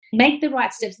make the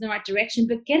right steps in the right direction,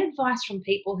 but get advice from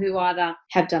people who either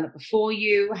have done it before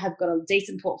you, have got a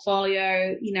decent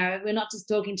portfolio. We're not just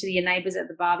talking to your neighbours at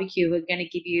the barbecue who are going to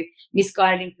give you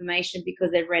misguided information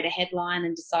because they've read a headline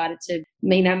and decided to,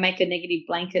 make a negative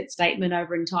blanket statement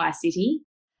over an entire city.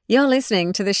 You're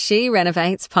listening to the She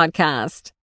Renovates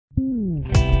podcast.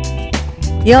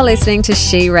 You're listening to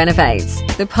She Renovates,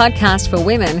 the podcast for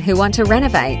women who want to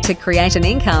renovate to create an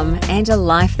income and a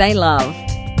life they love.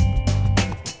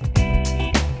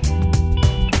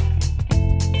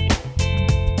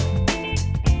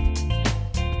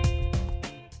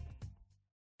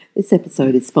 This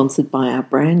episode is sponsored by our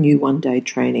brand new one-day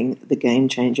training, the Game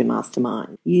Changer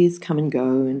Mastermind. Years come and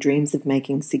go, and dreams of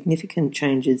making significant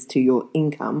changes to your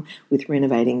income with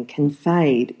renovating can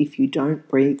fade if you don't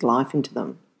breathe life into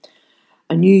them.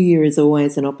 A new year is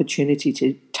always an opportunity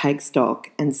to take stock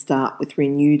and start with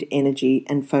renewed energy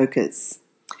and focus.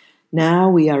 Now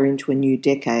we are into a new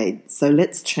decade, so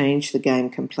let's change the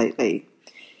game completely.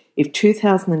 If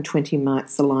 2020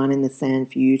 marks the line in the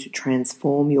sand for you to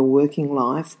transform your working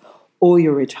life or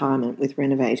your retirement with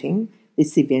renovating,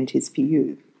 this event is for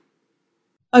you.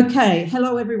 Okay,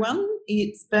 hello everyone.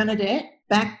 It's Bernadette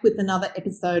back with another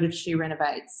episode of She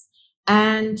Renovates.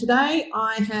 And today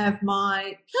I have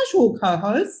my casual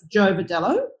co-host, Jo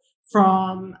Verdello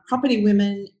from Property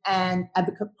Women and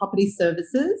Advocate Property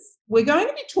Services. We're going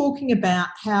to be talking about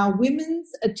how women's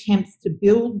attempts to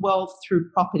build wealth through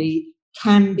property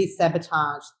can be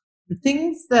sabotaged, the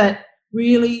things that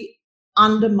really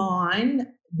undermine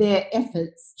their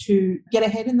efforts to get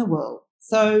ahead in the world.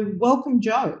 So welcome,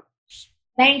 Jo.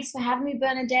 Thanks for having me,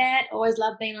 Bernadette. Always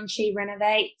love being on She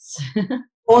Renovates.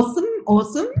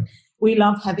 Awesome. We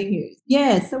love having you.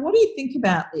 Yeah, so what do you think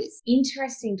about this?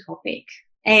 Interesting topic,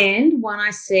 and one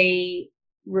I see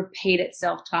repeat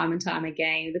itself time and time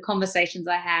again. The conversations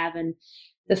I have and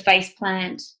the face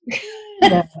plant.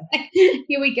 Yeah.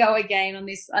 Here we go again on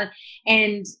this.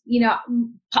 And,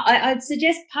 I'd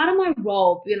suggest part of my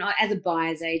role, as a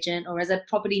buyer's agent or as a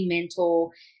property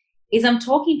mentor is I'm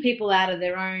talking people out of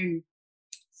their own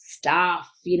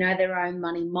stuff, their own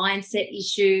money mindset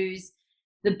issues,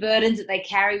 the burdens that they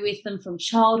carry with them from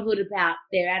childhood about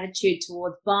their attitude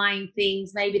towards buying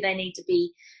things. Maybe they need to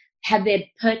have their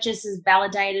purchases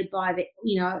validated by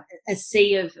a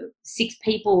sea of 6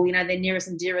 people, their nearest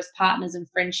and dearest partners and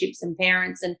friendships and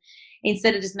parents, and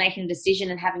instead of just making a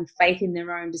decision and having faith in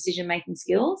their own decision-making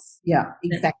skills. Yeah,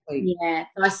 exactly. Yeah,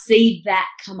 so I see that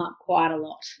come up quite a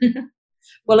lot.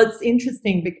 Well, it's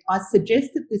interesting because I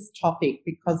suggested this topic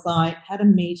because I had a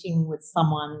meeting with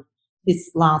someone this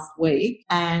last week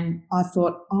and I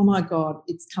thought, oh my God,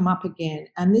 it's come up again.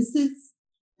 And this is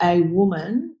a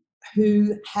woman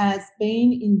who has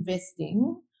been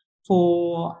investing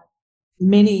for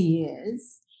many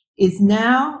years, is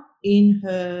now in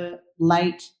her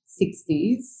late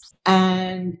 60s,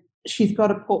 and she's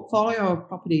got a portfolio of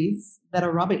properties that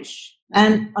are rubbish.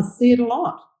 And I see it a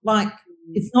lot. Like,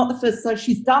 it's not the first. So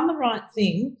she's done the right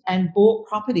thing and bought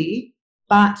property,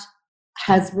 but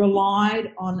has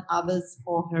relied on others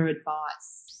for her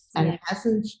advice and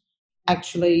hasn't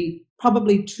actually,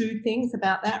 probably 2 things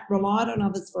about that: relied on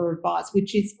others for advice,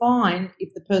 which is fine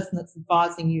if the person that's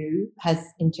advising you has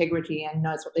integrity and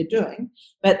knows what they're doing.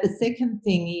 But the second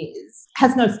thing is,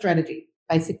 has no strategy,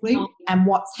 basically. Oh. And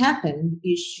what's happened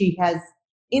is she has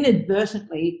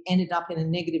inadvertently ended up in a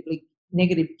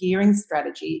negative gearing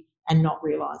strategy and not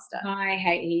realised it. I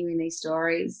hate hearing these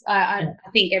stories. I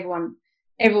think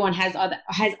everyone has either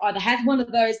has one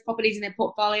of those properties in their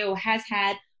portfolio or has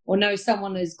had or knows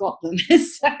someone who's got them.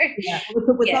 So, well, if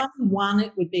it was only one,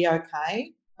 it would be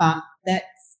okay, but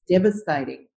that's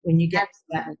devastating when you get to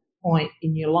that point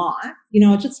in your life.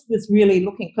 I just was really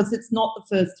looking, because it's not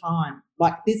the first time.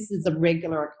 Like, this is a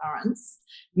regular occurrence,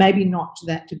 maybe not to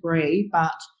that degree,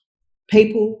 but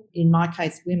people, in my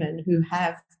case women, who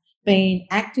have been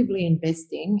actively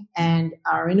investing and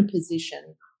are in a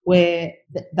position where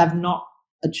they've not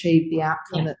achieved the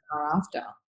outcome that they're after.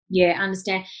 Yeah, I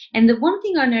understand. And the one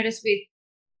thing I noticed with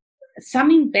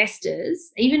some investors,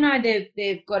 even though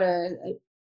they've got an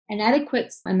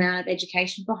adequate amount of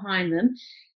education behind them,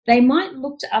 they might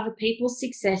look to other people's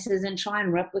successes and try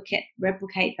and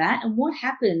replicate that. And what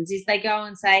happens is they go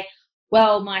and say,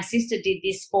 well, my sister did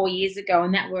this 4 years ago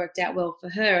and that worked out well for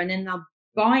her. And then they'll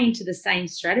buy into the same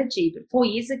strategy. But 4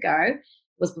 years ago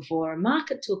was before a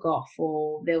market took off,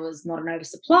 or there was not an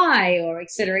oversupply, or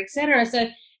et cetera, et cetera. So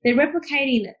they're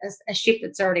replicating a ship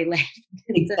that's already left.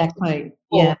 Exactly.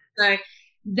 Yeah. So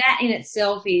that in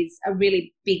itself is a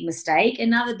really big mistake.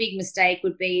 Another big mistake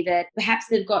would be that perhaps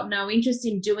they've got no interest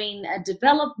in doing a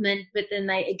development, but then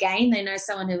they know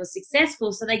someone who was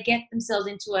successful, so they get themselves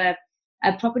into a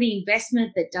property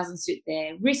investment that doesn't suit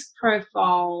their risk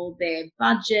profile, their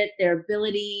budget, their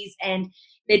abilities, and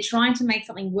they're trying to make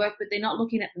something work, but they're not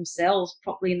looking at themselves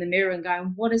properly in the mirror and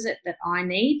going, what is it that I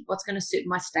need? What's going to suit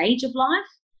my stage of life?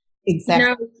 Exactly. You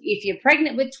know, if you're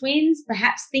pregnant with twins,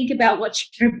 perhaps think about what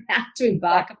you're about to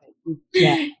embark upon.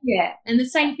 Yeah. Yeah. And the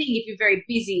same thing if you're very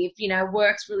busy, if, you know,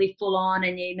 work's really full on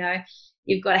and, you know,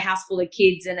 you've got a house full of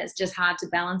kids and it's just hard to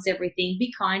balance everything,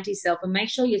 be kind to yourself and make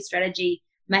sure your strategy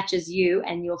matches you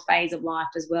and your phase of life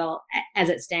as well as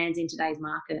it stands in today's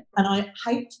market. And I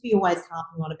hate to be always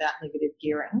harping on about negative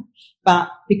gearing, but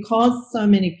because so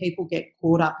many people get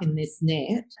caught up in this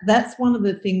net, that's one of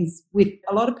the things with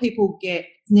a lot of people get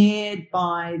snared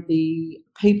by the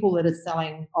people that are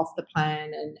selling off the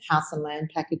plan and house and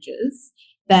land packages,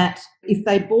 that if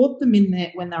they bought them in there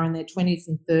when they're in their 20s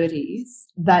and 30s,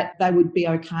 that they would be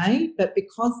okay. But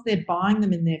because they're buying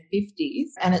them in their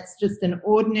 50s and it's just an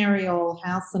ordinary old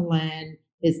house and land,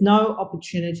 there's no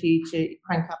opportunity to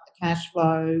crank up the cash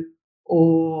flow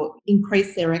or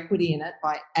increase their equity in it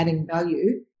by adding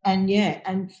value. And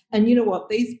and you know what?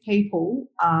 These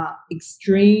people are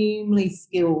extremely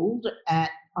skilled at,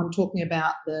 I'm talking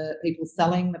about the people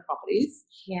selling the properties,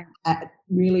 at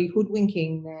really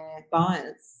hoodwinking their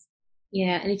buyers.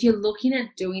 Yeah, and if you're looking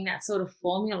at doing that sort of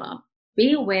formula,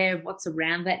 be aware of what's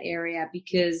around that area,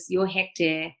 because your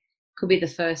hectare could be the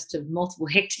first of multiple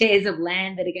hectares of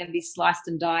land that are going to be sliced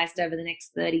and diced over the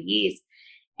next 30 years.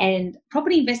 And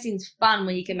property investing is fun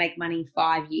when you can make money in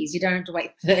 5 years. You don't have to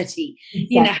wait 30,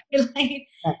 you know. Exactly.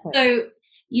 So,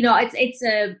 you know, it's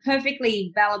a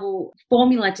perfectly valuable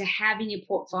formula to have in your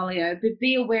portfolio, but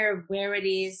be aware of where it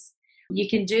is. You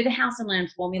can do the house and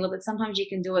land formula, but sometimes you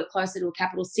can do it closer to a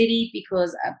capital city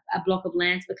because a block of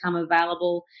land's become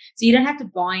available. So you don't have to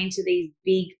buy into these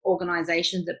big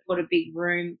organizations that put a big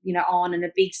room, you know, on and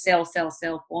a big sell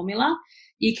formula.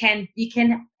 You can,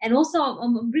 and also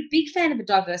I'm a big fan of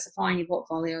diversifying your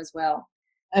portfolio as well.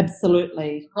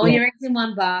 Absolutely. All your eggs in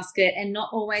one basket and not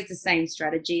always the same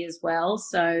strategy as well.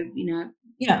 So, you know.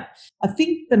 Yeah. I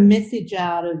think the message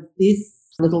out of this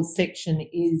little section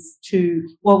is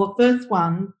the first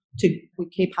one, we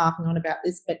keep harping on about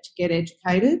this, but to get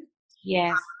educated.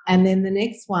 Yes. And then the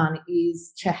next one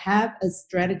is to have a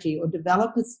strategy or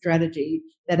develop a strategy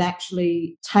that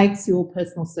actually takes your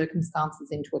personal circumstances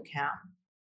into account.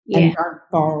 Yeah. And don't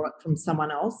borrow it from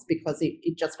someone else, because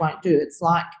it just won't do. It's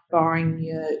like borrowing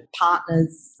your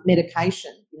partner's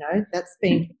medication, you know, that's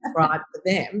been prescribed for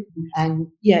them. And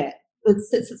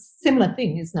it's a similar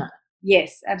thing, isn't it?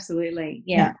 Yes, absolutely.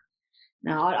 Yeah.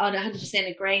 No, I'd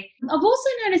 100% agree. I've also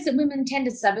noticed that women tend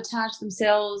to sabotage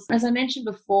themselves. As I mentioned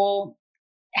before,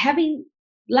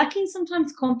 lacking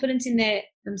sometimes confidence in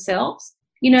themselves.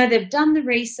 You know, they've done the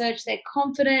research, they're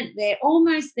confident, they're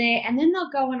almost there, and then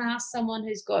they'll go and ask someone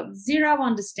who's got zero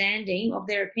understanding of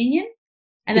their opinion,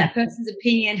 and that person's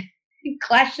opinion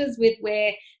clashes with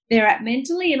where they're at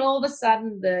mentally, and all of a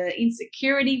sudden the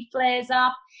insecurity flares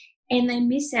up and they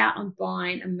miss out on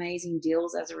buying amazing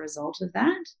deals as a result of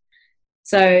that.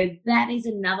 So that is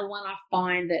another one I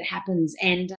find that happens.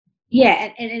 And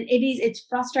it's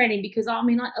frustrating because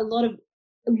a lot of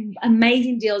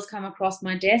amazing deals come across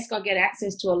my desk. I get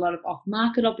access to a lot of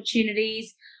off-market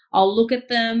opportunities. I'll look at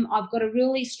them. I've got a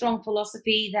really strong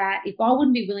philosophy that if I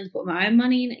wouldn't be willing to put my own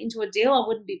money into a deal, I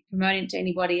wouldn't be promoting it to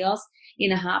anybody else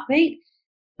in a heartbeat.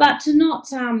 But to not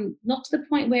to the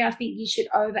point where I think you should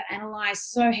overanalyze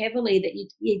so heavily that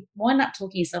you wind up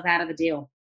talking yourself out of a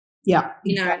deal. Yeah,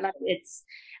 you know, like it's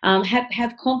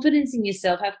have confidence in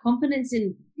yourself. Have confidence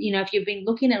in, you know, if you've been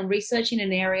looking and researching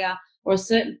an area or a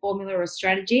certain formula or a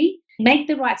strategy, make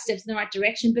the right steps in the right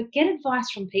direction, but get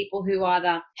advice from people who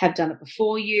either have done it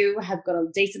before you, have got a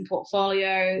decent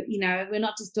portfolio. You know, we're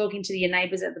not just talking to your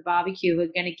neighbours at the barbecue who are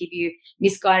going to give you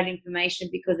misguided information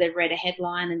because they've read a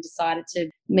headline and decided to,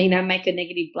 you know, make a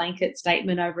negative blanket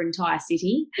statement over an entire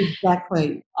city.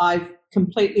 Exactly. I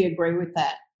completely agree with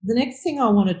that. The next thing I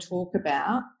want to talk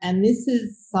about, and this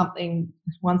is something,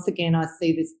 once again, I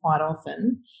see this quite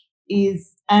often,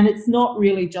 and it's not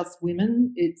really just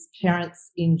women, it's parents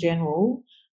in general,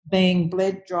 being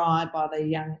bled dry by their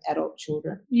young adult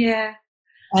children. Yeah.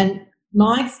 And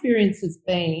my experience has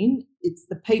been it's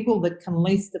the people that can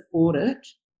least afford it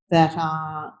that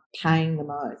are paying the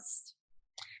most.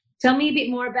 Tell me a bit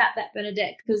more about that,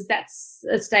 Bernadette, because that's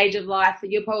a stage of life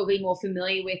that you're probably more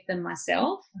familiar with than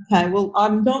myself. Okay, well,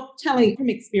 I'm not telling from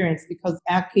experience because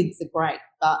our kids are great,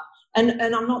 and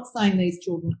I'm not saying these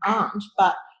children aren't,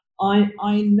 but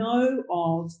I know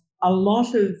of a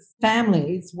lot of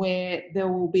families where there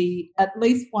will be at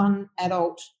least one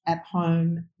adult at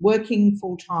home working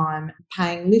full-time,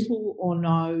 paying little or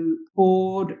no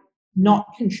board, not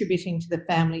contributing to the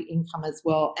family income as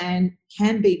well, and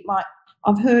can be like,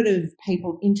 I've heard of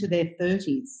people into their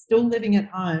 30s still living at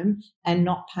home and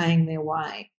not paying their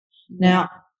way. Now,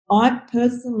 I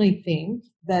personally think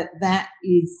that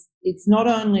it's not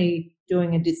only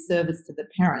doing a disservice to the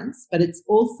parents, but it's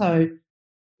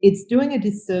doing a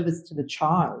disservice to the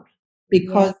child,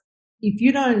 because if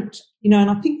you don't, and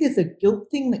I think there's a guilt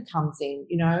thing that comes in,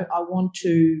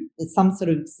 there's some sort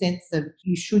of sense of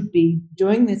you should be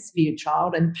doing this for your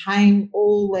child and paying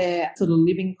all their sort of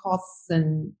living costs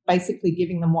and basically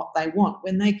giving them what they want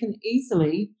when they can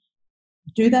easily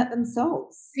do that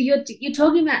themselves. So you're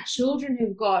talking about children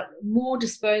who've got more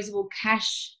disposable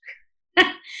cash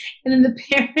and then the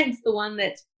parent's the one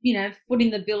that's,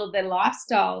 footing the bill of their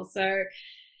lifestyle. So,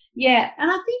 yeah, and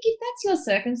I think if that's your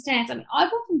circumstance, I mean,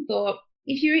 I've often thought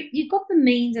if you've got the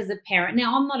means as a parent.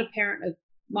 Now, I'm not a parent of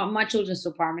my children are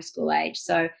still primary school age,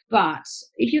 but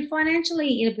if you're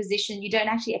financially in a position you don't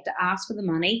actually have to ask for the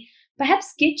money,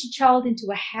 perhaps get your child into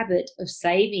a habit of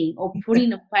saving or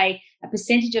putting away a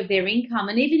percentage of their income.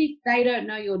 And even if they don't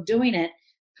know you're doing it,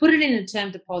 put it in a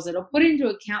term deposit or put it into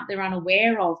an account they're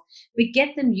unaware of, but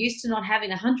get them used to not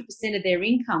having 100% of their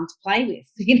income to play with.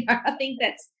 I think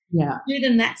that's, do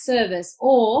them that service,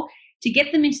 or to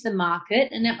get them into the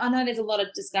market. And I know there's a lot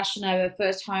of discussion over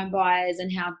first home buyers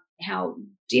and how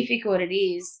difficult it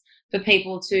is for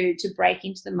people to break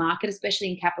into the market, especially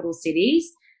in capital cities.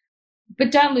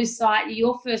 But don't lose sight,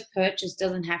 your first purchase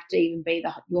doesn't have to even be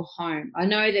your home. I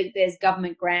know that there's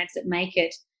government grants that make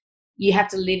it, you have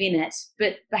to live in it,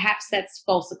 but perhaps that's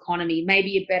false economy. Maybe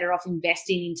you're better off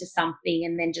investing into something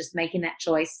and then just making that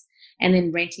choice and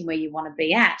then renting where you want to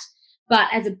be at. But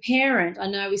as a parent, I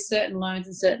know with certain loans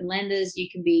and certain lenders, you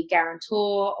can be a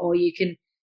guarantor, or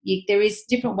there is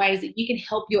different ways that you can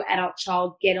help your adult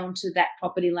child get onto that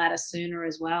property ladder sooner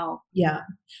as well. Yeah.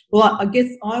 Well, I guess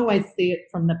I always see it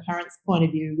from the parents' point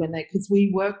of view because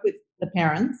we work with the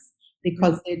parents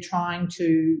because they're trying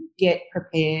to get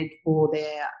prepared for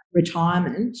their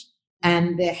retirement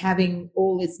and they're having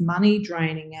all this money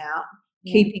draining out,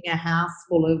 keeping a house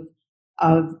full of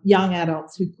young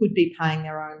adults who could be paying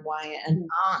their own way and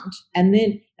aren't. And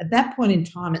then at that point in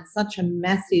time, it's such a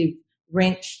massive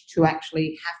wrench to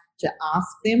actually have to ask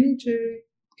them to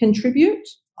contribute.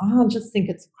 I just think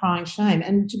it's a crying shame.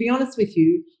 And to be honest with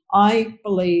you, I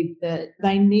believe that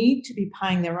they need to be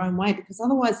paying their own way, because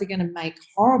otherwise they're going to make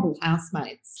horrible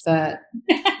housemates.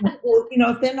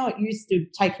 If they're not used to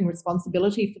taking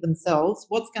responsibility for themselves,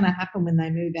 what's going to happen when they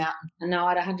move out? No,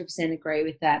 I'd 100% agree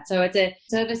with that. So it's a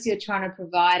service you're trying to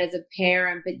provide as a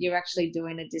parent, but you're actually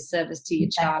doing a disservice to your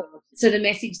child. So the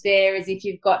message there is, if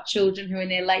you've got children who are in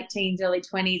their late teens, early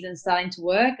 20s and starting to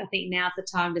work, I think now's the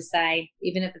time to say,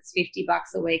 even if it's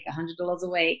 $50 a week, $100 a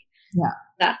week,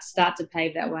 start to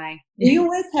pave that way. We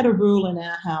always had a rule in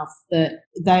our house that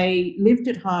they lived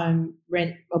at home,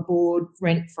 rent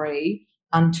free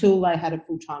until they had a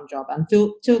full-time job,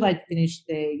 until they'd finished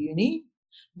their uni.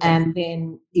 And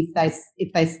then if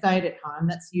they stayed at home,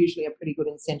 that's usually a pretty good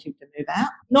incentive to move out.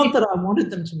 Not that I wanted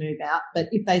them to move out, but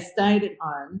if they stayed at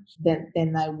home, then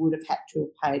they would have had to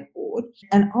have paid board.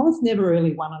 And I was never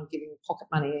really one on giving pocket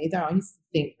money either. I used to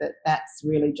think that that's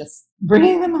really just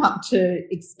bringing them up to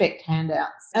expect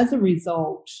handouts. As a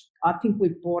result, I think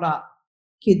we've brought up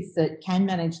kids that can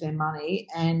manage their money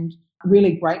and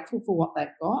really grateful for what they've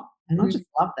got. And I just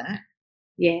love that.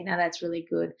 Yeah, no, that's really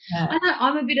good. Yeah. I know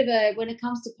I'm a bit of when it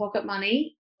comes to pocket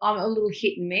money, I'm a little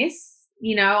hit and miss.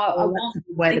 I want the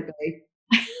way to be.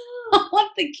 I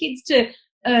want the kids to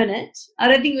earn it. I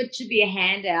don't think it should be a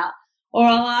handout. Or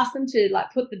I'll ask them to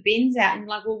put the bins out and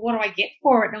well, what do I get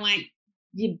for it? And I'm like,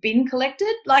 your bin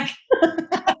collected? What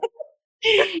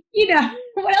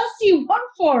else do you want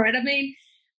for it? I mean,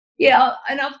 yeah,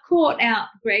 and I've caught out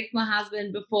Greg, my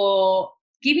husband, before,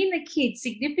 giving the kids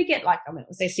significant,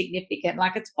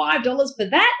 it's $5 for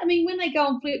that. I mean, when they go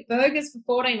and flip burgers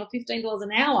for $14 or $15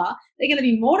 an hour, they're going to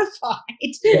be mortified.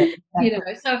 Yeah,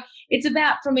 So it's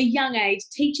about, from a young age,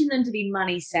 teaching them to be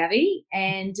money savvy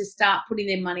and to start putting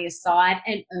their money aside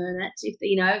and earn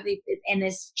it. And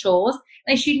there's chores,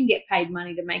 they shouldn't get paid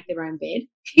money to make their own bed.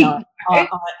 No, I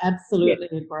absolutely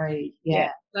agree.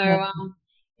 Yeah. So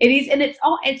it is, and it's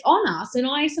on us. And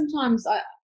I sometimes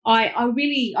I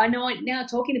know now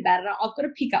talking about it, I've got to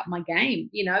pick up my game,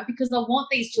 because I want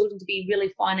these children to be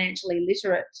really financially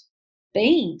literate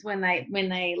beings when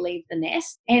they leave the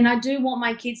nest. And I do want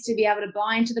my kids to be able to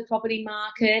buy into the property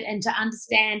market and to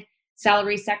understand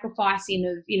salary sacrificing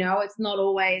of, you know, it's not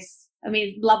always, I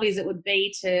mean, lovely as it would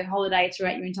be to holiday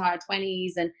throughout your entire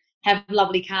 20s and have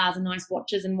lovely cars and nice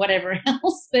watches and whatever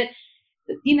else, but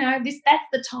you know, that's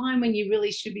the time when you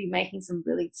really should be making some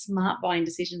really smart buying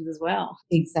decisions as well.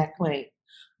 Exactly.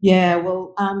 Yeah,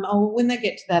 well, when they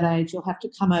get to that age, you'll have to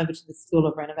come over to the School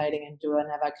of Renovating and do an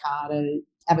avocado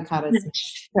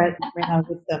reno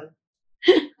with them.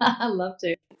 I'd love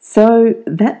to. So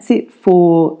that's it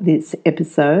for this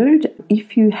episode.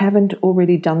 If you haven't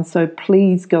already done so,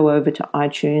 please go over to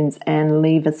iTunes and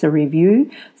leave us a review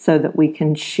so that we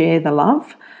can share the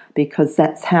love, because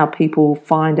that's how people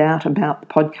find out about the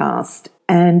podcast.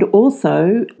 And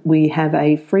also, we have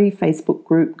a free Facebook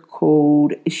group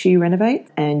called She Renovates,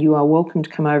 and you are welcome to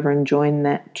come over and join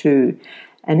that too.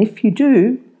 And if you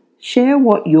do, share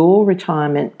what your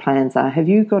retirement plans are. Have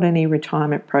you got any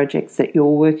retirement projects that you're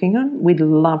working on? We'd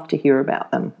love to hear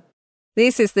about them.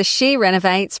 This is the She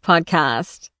Renovates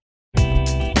podcast.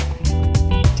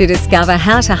 To discover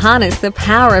how to harness the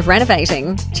power of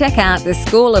renovating, check out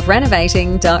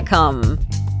theschoolofrenovating.com.